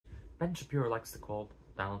Ben Shapiro likes to call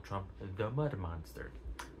Donald Trump the mud monster,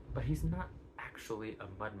 but he's not actually a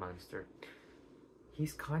mud monster.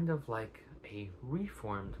 He's kind of like a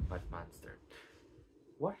reformed mud monster.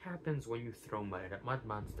 What happens when you throw mud at a mud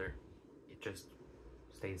monster? It just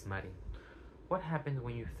stays muddy. What happens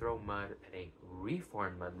when you throw mud at a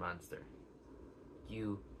reformed mud monster?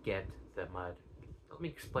 You get the mud. Let me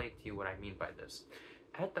explain to you what I mean by this.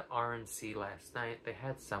 At the RNC last night, they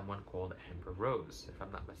had someone called Amber Rose. If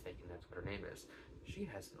I'm not mistaken, that's what her name is. She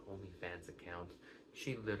has an OnlyFans account.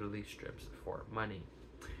 She literally strips for money.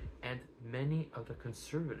 And many of the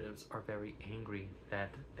conservatives are very angry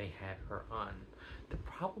that they had her on. The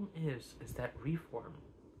problem is that reform,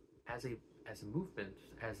 as a movement,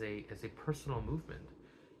 as a personal movement,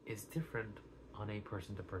 is different on a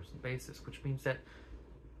person-to-person basis, which means that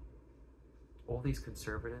all these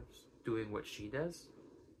conservatives doing what she does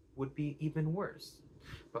would be even worse.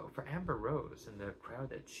 But for Amber Rose and the crowd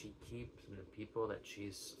that she keeps and the people that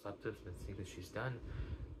she's slept with and the things that she's done,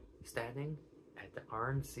 standing at the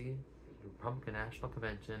RNC, the Republican National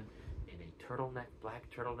Convention, in a turtleneck, black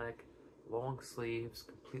turtleneck, long sleeves,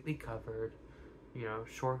 completely covered, you know,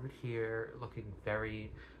 short hair, looking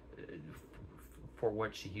very, for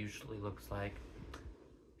what she usually looks like.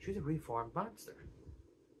 She's a reformed monster.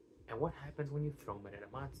 And what happens when you throw mud at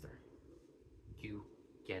a monster? You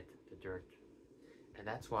get the dirt. And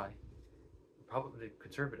that's why the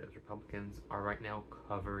conservatives, Republicans, are right now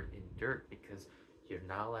covered in dirt, because you're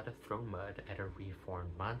not allowed to throw mud at a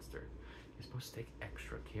reformed monster. You're supposed to take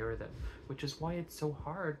extra care of them, which is why it's so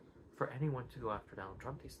hard for anyone to go after Donald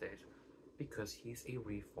Trump these days, because he's a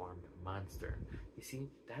reformed monster. You see,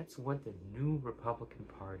 that's what the new Republican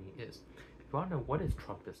Party is. If you want to know what is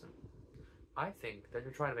Trumpism, I think that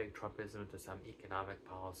you're trying to make Trumpism into some economic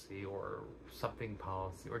policy or something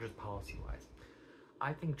policy, or just policy-wise.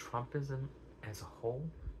 I think Trumpism as a whole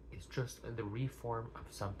is just the reform of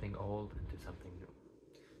something old into something new.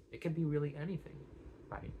 It can be really anything,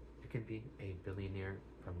 right? It can be a billionaire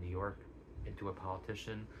from New York into a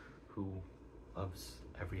politician who loves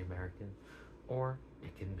every American, or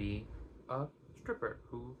it can be a stripper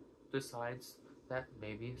who decides that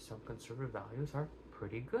maybe some conservative values are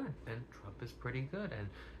pretty good and Trump is pretty good. And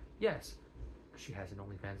yes, she has an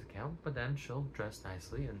OnlyFans account, but then she'll dress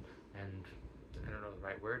nicely and I don't know the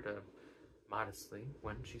right word, modestly,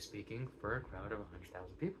 when she's speaking for a crowd of 100,000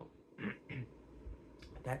 people.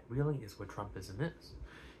 That really is what Trumpism is.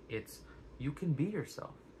 It's, you can be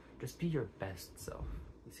yourself. Just be your best self.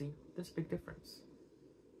 You see, there's a big difference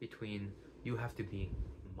between you have to be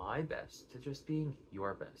my best to just being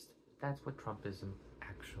your best. That's what Trumpism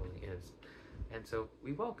actually is. And so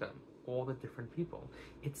we welcome all the different people.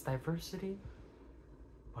 It's diversity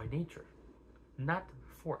by nature, not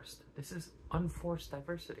forced. This is unforced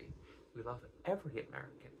diversity. We love every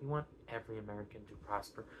American. We want every American to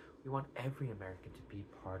prosper. We want every American to be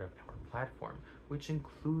part of our platform, which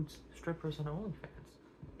includes strippers and OnlyFans.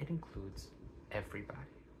 It includes everybody.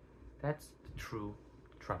 That's the true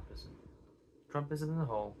Trumpism. Trumpism as a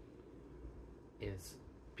whole is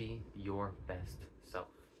be your best self.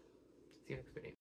 See you next video.